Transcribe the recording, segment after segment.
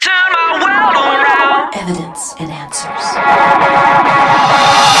evidence and answers.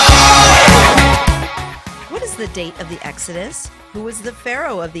 What is the date of the Exodus? Who was the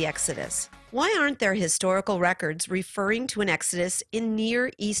pharaoh of the Exodus? Why aren't there historical records referring to an Exodus in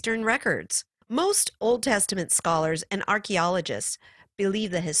Near Eastern records? Most Old Testament scholars and archaeologists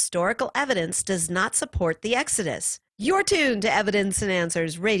believe the historical evidence does not support the Exodus. You're tuned to Evidence and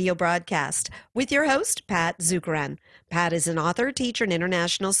Answers radio broadcast with your host, Pat Zukeran. Pat is an author, teacher, and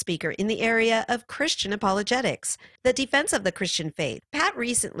international speaker in the area of Christian apologetics, the defense of the Christian faith. Pat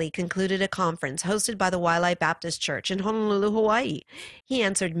recently concluded a conference hosted by the Waialae Baptist Church in Honolulu, Hawaii. He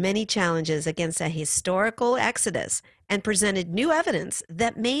answered many challenges against a historical exodus and presented new evidence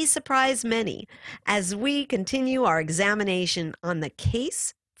that may surprise many as we continue our examination on the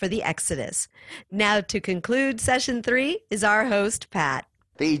case for the Exodus. Now to conclude session 3 is our host, Pat.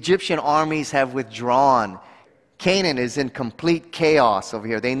 The Egyptian armies have withdrawn. Canaan is in complete chaos over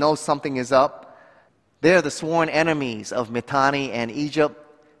here. They know something is up. They're the sworn enemies of Mitanni and Egypt.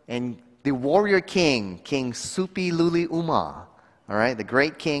 And the warrior king, King Supi-Luli-Uma, all right, the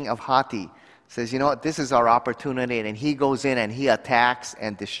great king of Hatti, says, you know what, this is our opportunity. And he goes in and he attacks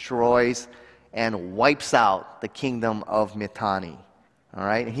and destroys and wipes out the kingdom of Mitanni. All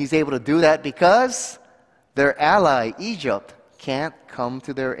right, and he's able to do that because their ally, Egypt, can't come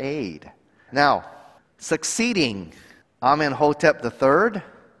to their aid. Now, succeeding Amenhotep III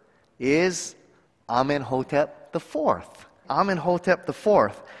is Amenhotep IV. Amenhotep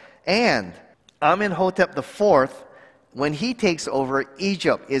IV. And Amenhotep IV, when he takes over,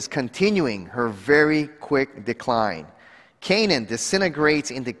 Egypt is continuing her very quick decline. Canaan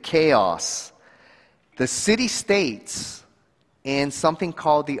disintegrates into chaos. The city-states in something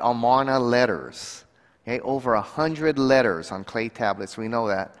called the Amarna letters, okay, over 100 letters on clay tablets, we know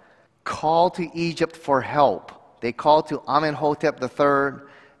that, call to Egypt for help. They call to Amenhotep III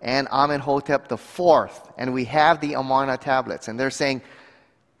and Amenhotep IV, and we have the Amarna tablets, and they're saying,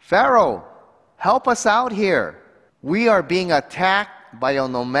 Pharaoh, help us out here. We are being attacked by a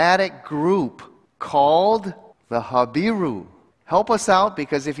nomadic group called the Habiru. Help us out,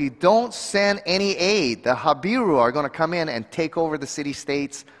 because if you don't send any aid, the Habiru are going to come in and take over the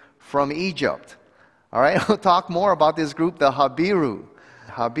city-states from Egypt. All right, we'll talk more about this group, the Habiru.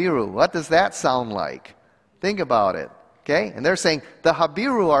 Habiru, what does that sound like? Think about it, okay? And they're saying the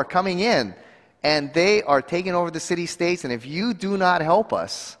Habiru are coming in, and they are taking over the city-states, and if you do not help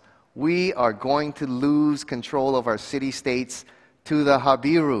us, we are going to lose control of our city-states to the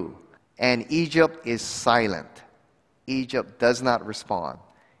Habiru. And Egypt is silent. Egypt does not respond.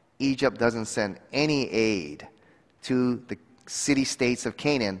 Egypt doesn't send any aid to the city-states of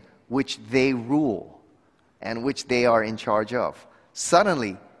Canaan, which they rule and which they are in charge of.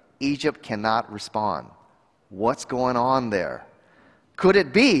 Suddenly, Egypt cannot respond. What's going on there? Could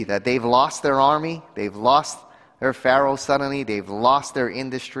it be that they've lost their army? They've lost their pharaoh suddenly? They've lost their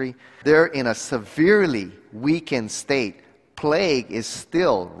industry? They're in a severely weakened state. Plague is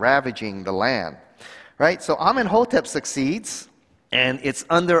still ravaging the land. Right? So Amenhotep succeeds, and it's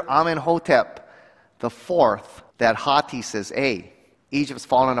under Amenhotep IV that Hatti says, hey, Egypt's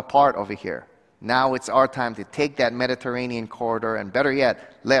falling apart over here. Now it's our time to take that Mediterranean corridor, and better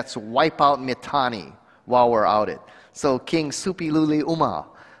yet, let's wipe out Mitanni while we're out it. So King Supi-Luli-Uma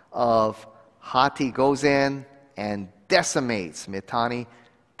of Hatti goes in and decimates Mitanni,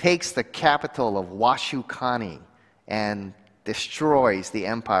 takes the capital of Washukani, and destroys the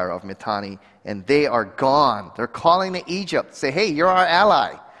empire of Mitanni, and they are gone. They're calling to Egypt, say, hey, you're our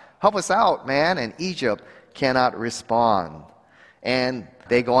ally. Help us out, man. And Egypt cannot respond. And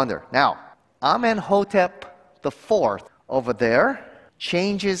they go under. Now, Amenhotep IV over there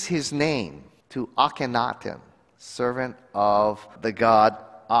changes his name to Akhenaten, servant of the god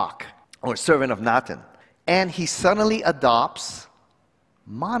Ak, or servant of Natan. And he suddenly adopts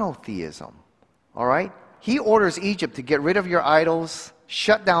monotheism. All right? He orders Egypt to get rid of your idols,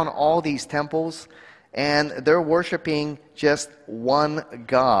 shut down all these temples, and they're worshiping just one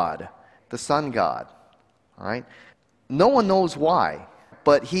God, the sun god. All right? No one knows why,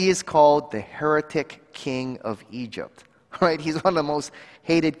 but he is called the heretic king of Egypt. All right? He's one of the most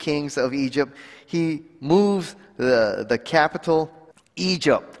hated kings of Egypt. He moves the capital.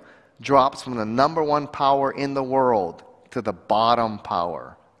 Egypt drops from the number 1 power in the world to the bottom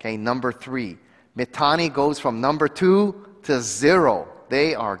power. Okay, number 3. Mitanni goes from number 2 to 0.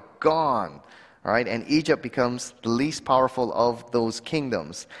 They are gone. All right, and Egypt becomes the least powerful of those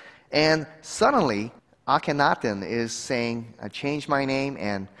kingdoms. And suddenly, Akhenaten is saying, I changed my name,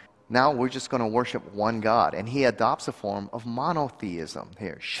 and now we're just going to worship one God. And he adopts a form of monotheism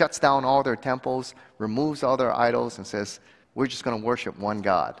here. Shuts down all their temples, removes all their idols, and says, we're just going to worship one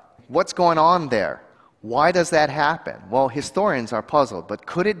God. What's going on there? Why does that happen? Well, historians are puzzled, but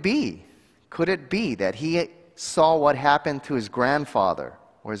could it be? Could it be that he saw what happened to his grandfather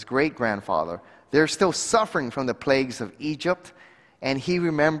or his great-grandfather? They're still suffering from the plagues of Egypt, and he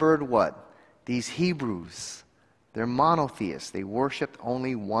remembered what? These Hebrews, they're monotheists. They worshiped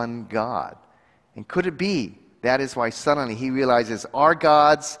only one God. And could it be that is why suddenly he realizes our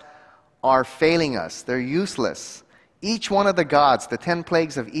gods are failing us. They're useless. Each one of the gods, the 10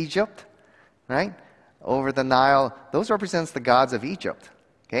 plagues of Egypt, right, over the Nile, those represents the gods of Egypt.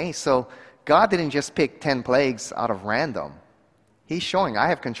 Okay, so God didn't just pick 10 plagues out of random. He's showing, I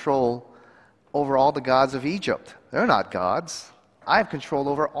have control over all the gods of Egypt. They're not gods. I have control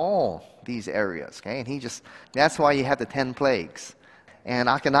over all these areas. Okay, and that's why you have the 10 plagues. And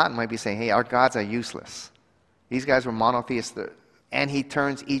Akhenaten might be saying, hey, our gods are useless. These guys were monotheistic. And he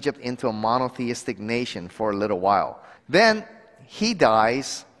turns Egypt into a monotheistic nation for a little while. Then he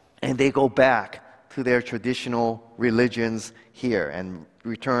dies, and they go back to their traditional religions here and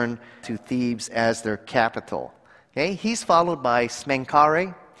return to Thebes as their capital. Okay? He's followed by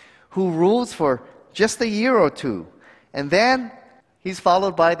Smenkhare, who rules for just a year or two. And then he's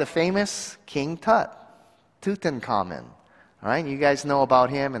followed by the famous King Tut, Tutankhamun. All right? You guys know about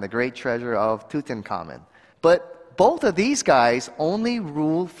him and the great treasure of Tutankhamun. But both of these guys only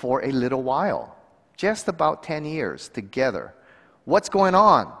rule for a little while, just about 10 years together. What's going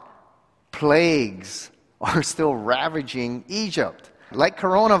on? Plagues are still ravaging Egypt. Like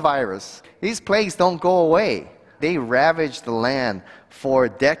coronavirus, these plagues don't go away. They ravage the land for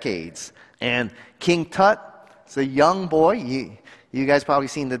decades. And King Tut is a young boy. You guys probably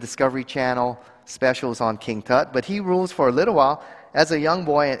seen the Discovery Channel specials on King Tut, but he rules for a little while as a young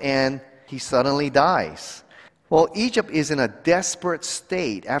boy, and he suddenly dies. Well, Egypt is in a desperate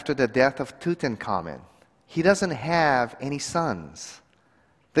state after the death of Tutankhamun. He doesn't have any sons.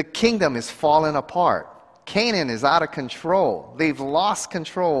 The kingdom is falling apart. Canaan is out of control. They've lost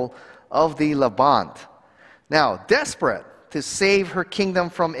control of the Levant. Now, desperate to save her kingdom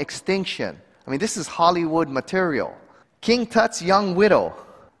from extinction. I mean, this is Hollywood material. King Tut's young widow,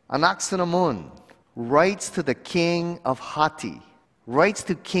 Anaxunamun, writes to the king of Hatti, writes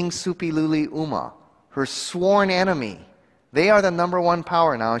to King Supiluli-Uma, her sworn enemy. They are the number one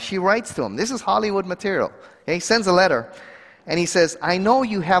power now. And she writes to him. This is Hollywood material. Okay, he sends a letter. And he says, I know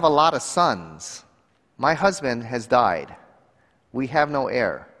you have a lot of sons. My husband has died. We have no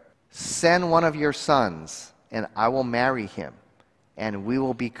heir. Send one of your sons, and I will marry him, and we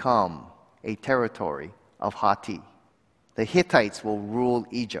will become a territory of Hatti. The Hittites will rule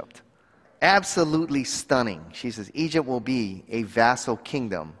Egypt. Absolutely stunning. She says, Egypt will be a vassal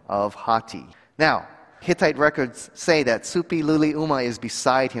kingdom of Hatti. Now, Hittite records say that Supiluli-Uma is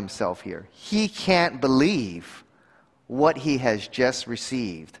beside himself here. He can't believe what he has just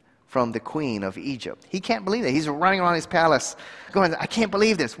received from the queen of Egypt. He can't believe it. He's running around his palace going, I can't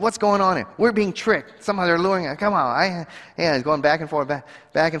believe this. What's going on here? We're being tricked. Somehow they're luring us. Come on. He's going back and forth,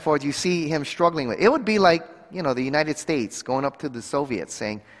 back and forth. You see him struggling with it. It would be like, the United States going up to the Soviets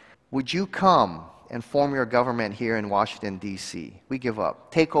saying, would you come and form your government here in Washington, D.C.? We give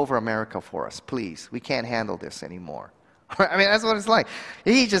up. Take over America for us, please. We can't handle this anymore. I mean, that's what it's like.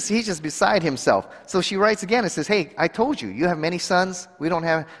 He's just beside himself. So she writes again and says, hey, I told you, you have many sons. We don't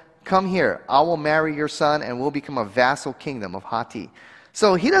have, come here. I will marry your son and we'll become a vassal kingdom of Hatti.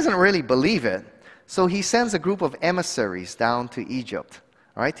 So he doesn't really believe it. So he sends a group of emissaries down to Egypt,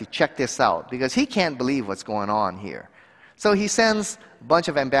 all right, to check this out because he can't believe what's going on here. So he sends a bunch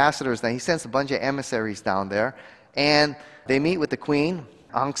of ambassadors, he sends a bunch of emissaries down there, and they meet with the queen,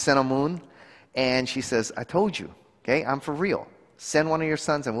 Ankh-Senamun, and she says, I told you. Okay, I'm for real. Send one of your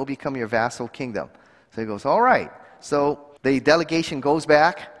sons and we'll become your vassal kingdom. So he goes, all right. So the delegation goes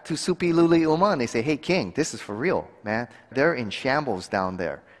back to Supiluli-Uma and they say, hey, king, this is for real, man. They're in shambles down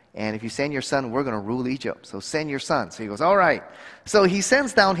there. And if you send your son, we're going to rule Egypt. So send your son. So he goes, all right. So he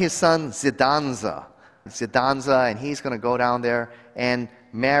sends down his son, Zidanza, and he's going to go down there and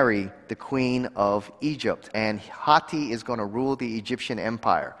marry the queen of Egypt. And Hatti is going to rule the Egyptian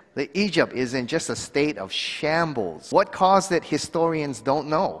empire. Egypt is in just a state of shambles. What caused it, historians don't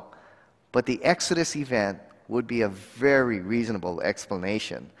know. But the Exodus event would be a very reasonable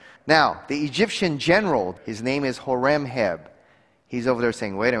explanation. Now, the Egyptian general, his name is Horemheb. He's over there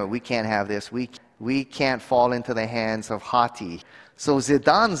saying, wait a minute, we can't have this. We can't fall into the hands of Hatti. So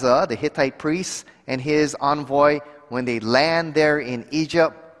Zidanza, the Hittite priest, and his envoy, when they land there in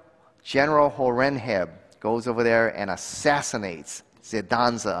Egypt, General Horemheb goes over there and assassinates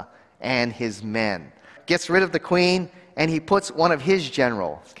Zidanza and his men. Gets rid of the queen, and he puts one of his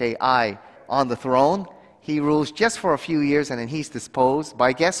generals, Ai, on the throne. He rules just for a few years, and then he's disposed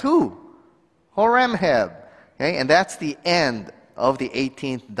by guess who? Horemheb. Okay? And that's the end of the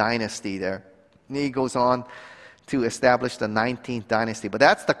 18th dynasty there. And he goes on to establish the 19th dynasty. But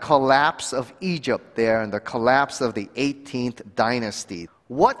that's the collapse of Egypt there and the collapse of the 18th dynasty.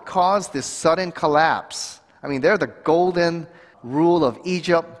 What caused this sudden collapse? I mean, they're the golden rule of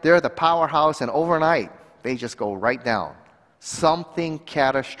Egypt. They're the powerhouse, and overnight, they just go right down. Something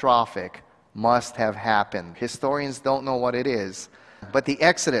catastrophic must have happened. Historians don't know what it is, but the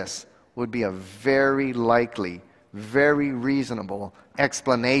Exodus would be a very likely, very reasonable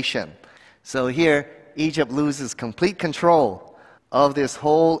explanation. So here, Egypt loses complete control of this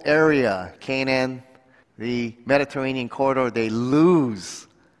whole area. Canaan, the Mediterranean corridor, they lose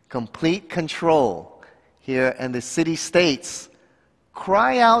complete control here, and the city-states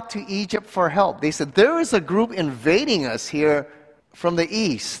cry out to Egypt for help. They said, there is a group invading us here from the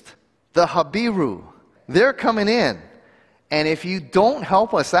east, the Habiru. They're coming in, and if you don't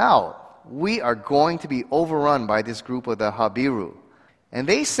help us out, we are going to be overrun by this group of the Habiru. And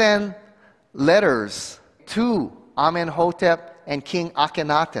they send letters to Amenhotep and King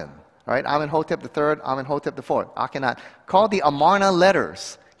Akhenaten. All right, Amenhotep III, Amenhotep IV, Akhenaten, called the Amarna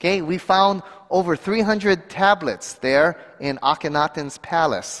letters. Okay, we found over 300 tablets there in Akhenaten's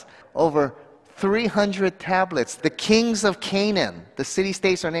palace. Over 300 tablets. The kings of Canaan, the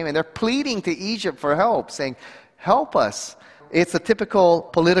city-states are named, and they're pleading to Egypt for help, saying, help us. It's a typical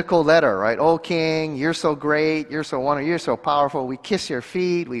political letter, right? Oh, king, you're so great, you're so wonderful, you're so powerful. We kiss your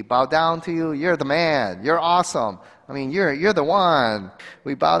feet, we bow down to you. You're the man, you're awesome. I mean, you're the one.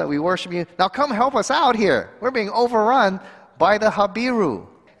 We bow down, we worship you. Now come help us out here. We're being overrun by the Habiru.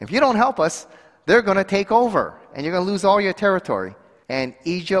 If you don't help us, they're going to take over, and you're going to lose all your territory. And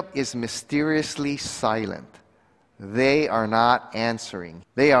Egypt is mysteriously silent. They are not answering.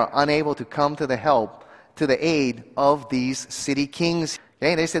 They are unable to come to the aid of these city kings.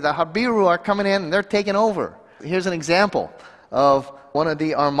 Okay, they say the Habiru are coming in and they're taking over. Here's an example of one of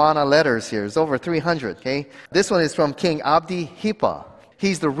the Amarna letters here. It's over 300. Okay, this one is from King Abdi Hippa.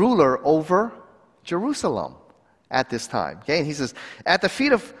 He's the ruler over Jerusalem at this time. Okay, and he says, at the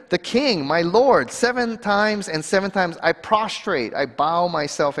feet of the king, my lord, 7 times and 7 times I prostrate, I bow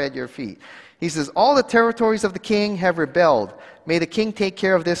myself at your feet. He says, all the territories of the king have rebelled. May the king take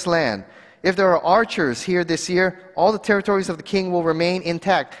care of this land. If there are archers here this year, all the territories of the king will remain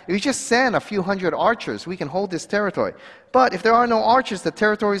intact. If you just send a few hundred archers, we can hold this territory. But if there are no archers, the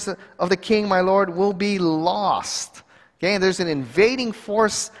territories of the king, my lord, will be lost. Okay, and there's an invading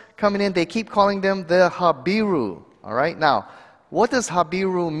force coming in. They keep calling them the Habiru. All right, now, what does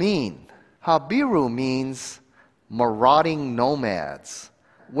Habiru mean? Habiru means marauding nomads.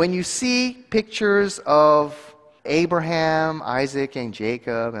 When you see pictures of Abraham, Isaac, and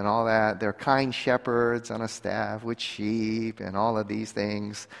Jacob and all that, they're kind shepherds on a staff with sheep and all of these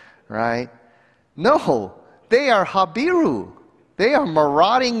things, right? No, they are Habiru. They are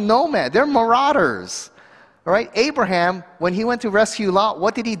marauding nomads. They're marauders. All right, Abraham, when he went to rescue Lot,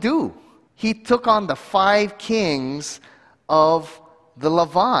 what did he do? He took on the 5 kings of the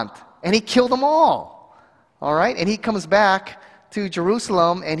Levant, and he killed them all. All right, and he comes back to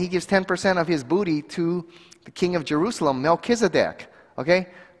Jerusalem, and he gives 10% of his booty to the king of Jerusalem, Melchizedek. Okay?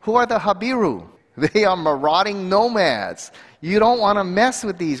 Who are the Habiru? They are marauding nomads. You don't want to mess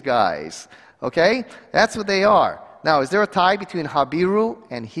with these guys. Okay? That's what they are. Now, is there a tie between Habiru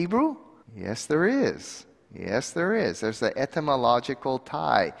and Hebrew? Yes, there is. Yes, there is. There's an etymological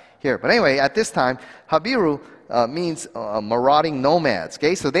tie here. But anyway, at this time, Habiru means marauding nomads.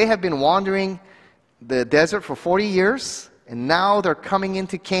 Okay? So they have been wandering the desert for 40 years, and now they're coming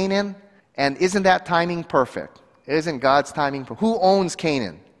into Canaan. And isn't that timing perfect? Isn't God's timing perfect? Who owns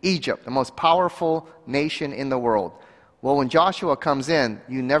Canaan? Egypt, the most powerful nation in the world. Well, when Joshua comes in,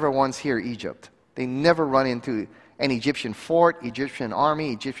 you never once hear Egypt. They never run into an Egyptian fort, Egyptian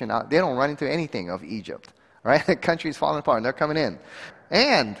army, they don't run into anything of Egypt. Right? The country's falling apart, and they're coming in.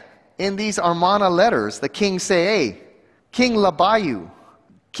 And in these Amarna letters, the kings say, hey, King Labayu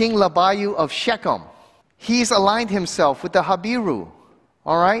of Shechem, he's aligned himself with the Habiru.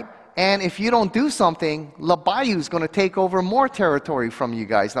 All right? And if you don't do something, Labayu is going to take over more territory from you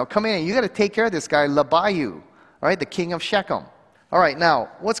guys. Now come in. You got to take care of this guy, Labayu, all right, the king of Shechem. All right, now,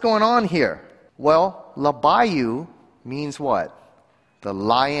 what's going on here? Well, Labayu means what? The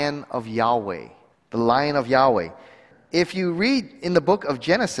lion of Yahweh. The lion of Yahweh. If you read in the book of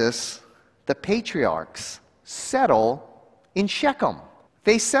Genesis, the patriarchs settle in Shechem.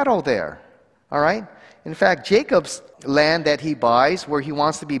 They settle there. All right? In fact, Jacob's land that he buys, where he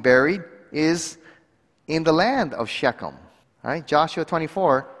wants to be buried, is in the land of Shechem. Right? Joshua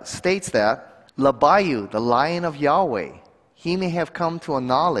 24 states that Labayu, the lion of Yahweh, he may have come to a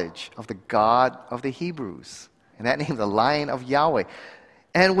knowledge of the God of the Hebrews. And that name, the Lion of Yahweh.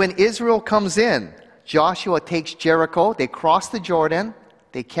 And when Israel comes in, Joshua takes Jericho. They cross the Jordan.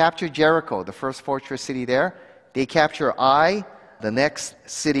 They capture Jericho, the first fortress city there. They capture Ai, the next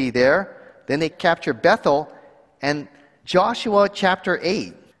city there. Then they capture Bethel. And Joshua chapter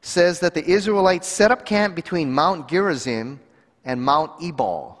 8 says that the Israelites set up camp between Mount Gerizim and Mount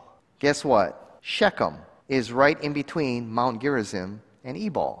Ebal. Guess what? Shechem is right in between Mount Gerizim and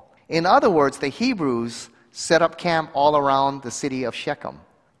Ebal. In other words, the Hebrews set up camp all around the city of Shechem.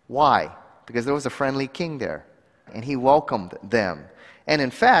 Why? Because there was a friendly king there, and he welcomed them. And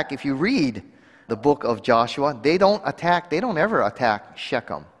in fact, if you read the book of Joshua, they don't ever attack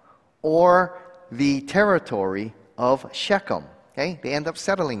Shechem or the territory of Shechem. Okay? They end up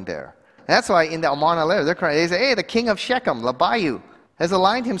settling there. That's why in the Amarna letter, they say, hey, the king of Shechem, Labayu, has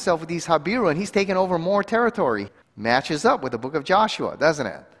aligned himself with these Habiru, and he's taken over more territory. Matches up with the book of Joshua, doesn't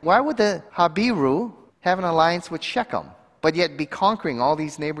it? Why would the Habiru have an alliance with Shechem, but yet be conquering all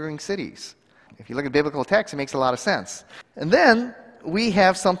these neighboring cities? If you look at biblical text, it makes a lot of sense. And then we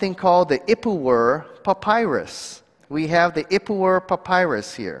have something called the Ipuwer papyrus. We have the Ipuwer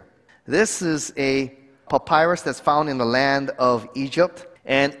papyrus here. This is a papyrus that's found in the land of Egypt.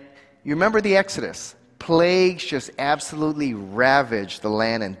 And you remember the Exodus. Plagues just absolutely ravaged the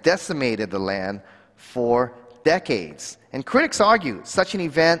land and decimated the land for decades. And critics argue such an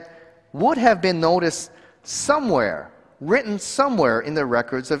event would have been noticed somewhere, written somewhere in the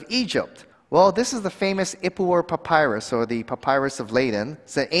records of Egypt. Well, this is the famous Ipuwer papyrus, or the Papyrus of Leyden.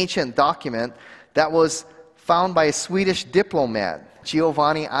 It's an ancient document that was found by a Swedish diplomat,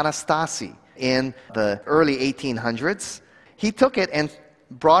 Giovanni Anastasi, in the early 1800s. He took it and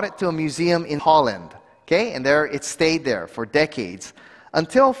brought it to a museum in Holland. Okay, and there it stayed there for decades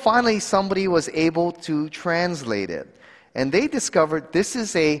until finally somebody was able to translate it. And they discovered this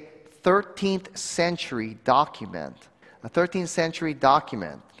is a 13th century document. A 13th century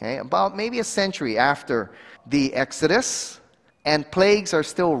document, okay, about maybe a century after the Exodus, and plagues are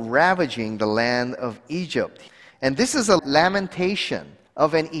still ravaging the land of Egypt. And this is a lamentation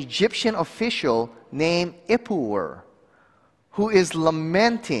of an Egyptian official named Ipuwer, who is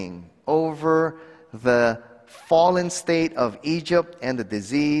lamenting over the fallen state of Egypt and the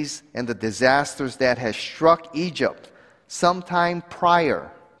disease and the disasters that has struck Egypt sometime prior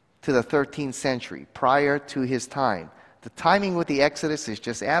to the 13th century, prior to his time. The timing with the Exodus is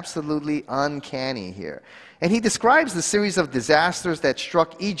just absolutely uncanny here. And he describes the series of disasters that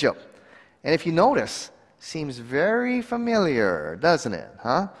struck Egypt. And if you notice, seems very familiar, doesn't it?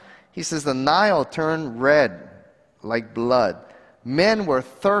 He says the Nile turned red like blood. Men were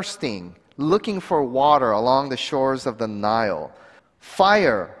thirsting, looking for water along the shores of the Nile.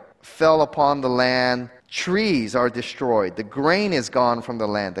 Fire fell upon the land. Trees are destroyed. The grain is gone from the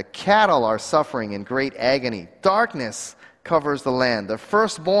land. The cattle are suffering in great agony. Darkness covers the land. The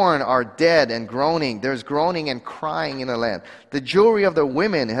firstborn are dead and groaning. There's groaning and crying in the land. The jewelry of the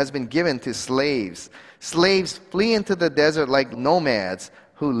women has been given to slaves. Slaves flee into the desert like nomads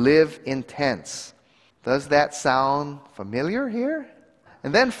who live in tents. Does that sound familiar here?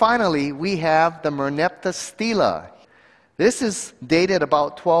 And then finally, we have the Merneptah Stela. This is dated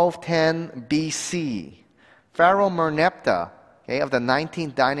about 1210 BC. Pharaoh Merneptah, of the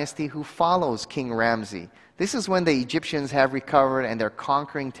 19th dynasty, who follows King Ramses. This is when the Egyptians have recovered and they're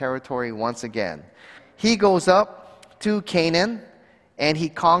conquering territory once again. He goes up to Canaan and he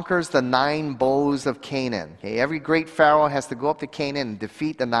conquers the 9 bows of Canaan. Every great pharaoh has to go up to Canaan and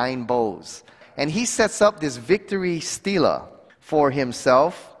defeat the 9 bows. And he sets up this victory stela for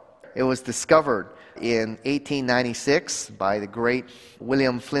himself. It was discovered in 1896 by the great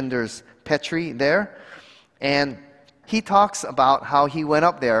William Flinders Petrie there. And he talks about how he went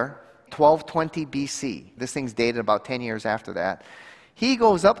up there 1220 BC. This thing's dated about 10 years after that. He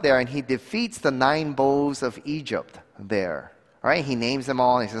goes up there and he defeats the 9 bows of Egypt there. All right, he names them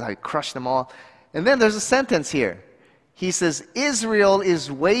all and he says, I crushed them all. And then there's a sentence here. He says, Israel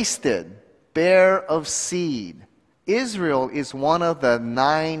is wasted, bare of seed. Israel is one of the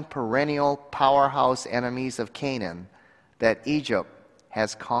 9 perennial powerhouse enemies of Canaan that Egypt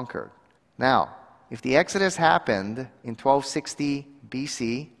has conquered. Now, if the Exodus happened in 1260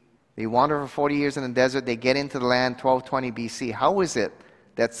 BC, they wander for 40 years in the desert, they get into the land 1220 BC, how is it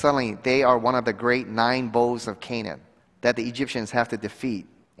that suddenly they are one of the great 9 bows of Canaan that the Egyptians have to defeat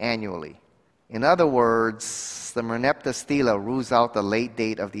annually? In other words, the Merneptah Stela rules out the late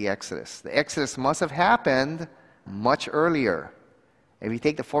date of the Exodus. The Exodus must have happened much earlier. If you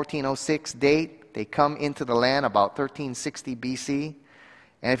take the 1406 date, they come into the land about 1360 BC.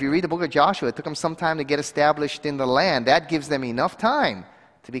 And if you read the book of Joshua, it took them some time to get established in the land. That gives them enough time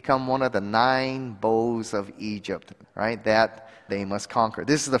to become one of the 9 bows of Egypt, right, that they must conquer.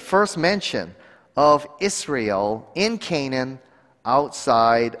 This is the first mention of Israel in Canaan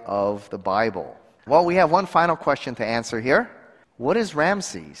outside of the Bible. Well, we have one final question to answer here. What is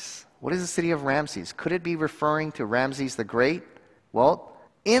Ramses? What is the city of Ramses? Could it be referring to Ramses the Great? Well,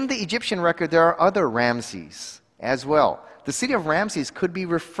 in the Egyptian record, there are other Ramses as well. The city of Ramses could be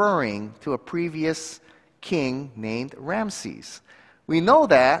referring to a previous king named Ramses. We know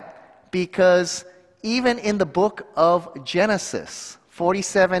that because even in the book of Genesis,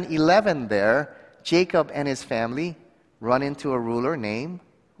 47:11 there, Jacob and his family run into a ruler named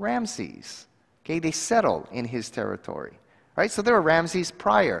Ramses. Okay, they settle in his territory. Right? So there were Ramses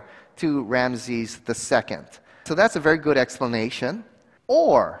prior to Ramses II. So that's a very good explanation.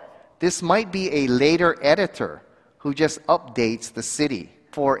 Or this might be a later editor who just updates the city.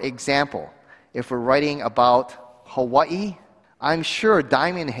 For example, if we're writing about Hawaii, I'm sure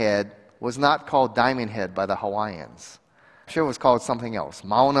Diamond Head was not called Diamond Head by the Hawaiians. I'm sure it was called something else,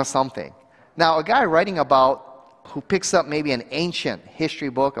 Mauna something. Now, a guy writing who picks up maybe an ancient history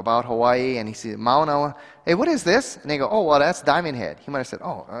book about Hawaii, and he sees Mauna, hey, what is this? And they go, oh, well, that's Diamond Head. He might have said,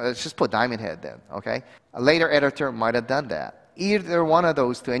 oh, let's just put Diamond Head then, okay? A later editor might have done that. Either one of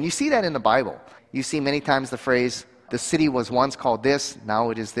those two. And you see that in the Bible. You see many times the phrase, the city was once called this,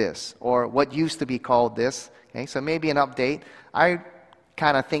 now it is this. Or what used to be called this. Okay, so maybe an update. I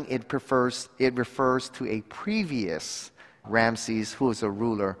kind of think it refers to a previous Ramses who was a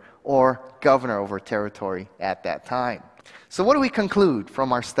ruler or governor over territory at that time. So what do we conclude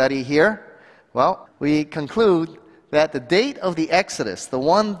from our study here? Well, we conclude that the date of the Exodus, the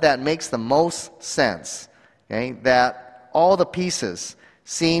one that makes the most sense, okay, that all the pieces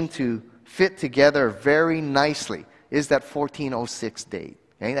seem to fit together very nicely, is that 1406 date.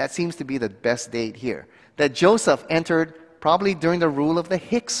 Okay, that seems to be the best date here. That Joseph entered probably during the rule of the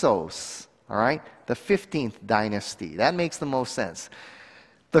Hyksos, all right, the 15th dynasty. That makes the most sense.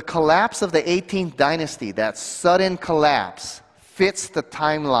 The collapse of the 18th dynasty, that sudden collapse, fits the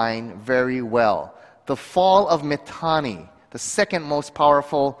timeline very well. The fall of Mitanni, the second most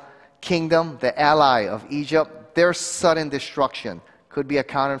powerful kingdom, the ally of Egypt, their sudden destruction could be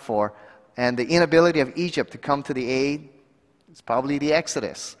accounted for. And the inability of Egypt to come to the aid is probably the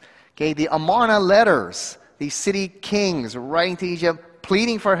Exodus. Okay, the Amarna letters, these city kings writing to Egypt,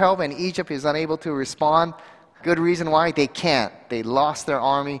 pleading for help, and Egypt is unable to respond. Good reason why. They can't. They lost their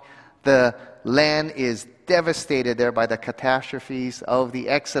army. The land is devastated there by the catastrophes of the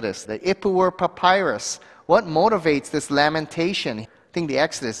Exodus. The Ipuwer Papyrus. What motivates this lamentation? I think the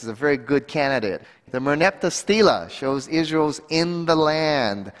Exodus is a very good candidate. The Merneptah Stela shows Israel's in the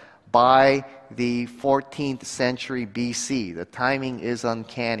land by the 14th century BC. The timing is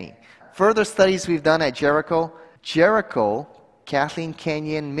uncanny. Further studies we've done at Jericho. Kathleen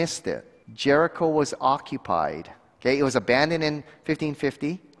Kenyon missed it. Jericho was occupied. Okay, it was abandoned in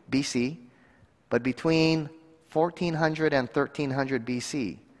 1550 BC, but between 1400 and 1300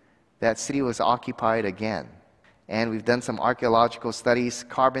 BC, that city was occupied again. And we've done some archaeological studies,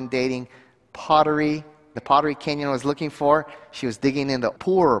 carbon dating, pottery. The pottery Kenyon was looking for, she was digging in the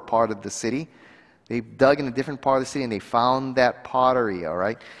poorer part of the city. They dug in a different part of the city and they found that pottery, all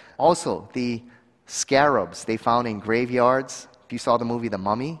right? Also, the scarabs they found in graveyards. If you saw the movie The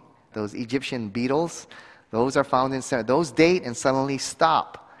Mummy, those Egyptian beetles, those are found in, those date and suddenly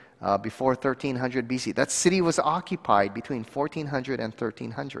stop before 1300 BC. That city was occupied between 1400 and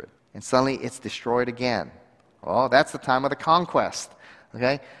 1300. And suddenly it's destroyed again. Oh, that's the time of the conquest.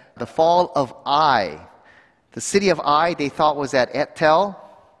 Okay? The fall of Ai. The city of Ai they thought was at Et-Tel,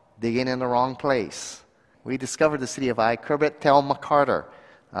 digging in the wrong place. We discovered the city of Ai, Khirbet Tel Makartar,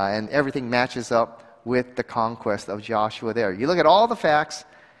 and everything matches up with the conquest of Joshua there. You look at all the facts,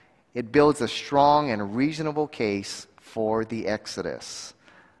 it builds a strong and reasonable case for the Exodus.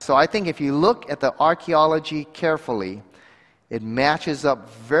 So I think if you look at the archaeology carefully, it matches up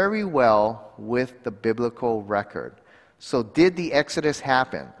very well with the biblical record. So did the Exodus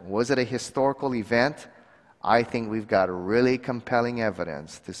happen? Was it a historical event? I think we've got really compelling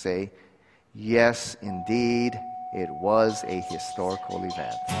evidence to say, yes, indeed, it was a historical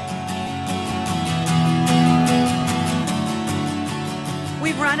event.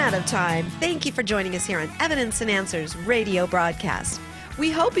 We've run out of time. Thank you for joining us here on Evidence and Answers radio broadcast.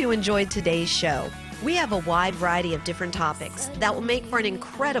 We hope you enjoyed today's show. We have a wide variety of different topics that will make for an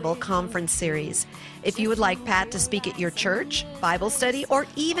incredible conference series. If you would like Pat to speak at your church, Bible study, or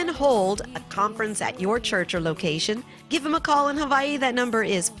even hold a conference at your church or location, give him a call in Hawaii. That number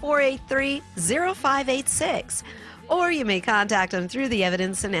is 483-0586. or you may contact them through the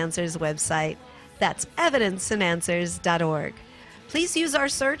Evidence and Answers website. That's evidenceandanswers.org. Please use our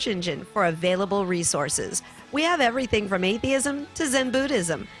search engine for available resources. We have everything from atheism to Zen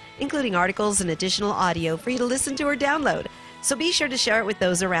Buddhism, including articles and additional audio for you to listen to or download. So be sure to share it with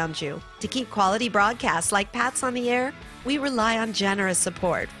those around you. To keep quality broadcasts like Pat's on the air, we rely on generous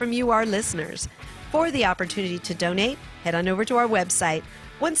support from you, our listeners. For the opportunity to donate, head on over to our website.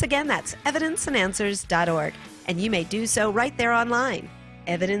 Once again, that's evidenceandanswers.org, and you may do so right there online.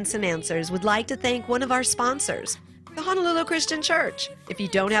 Evidence and Answers would like to thank one of our sponsors, the Honolulu Christian Church. If you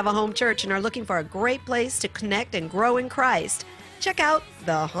don't have a home church and are looking for a great place to connect and grow in Christ, check out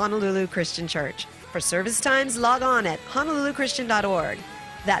the Honolulu Christian Church. For service times, log on at honoluluchristian.org.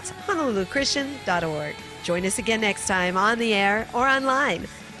 That's honoluluchristian.org. Join us again next time on the air or online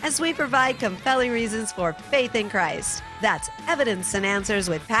as we provide compelling reasons for faith in Christ. That's Evidence and Answers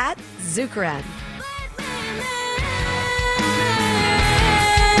with Pat Zukeran.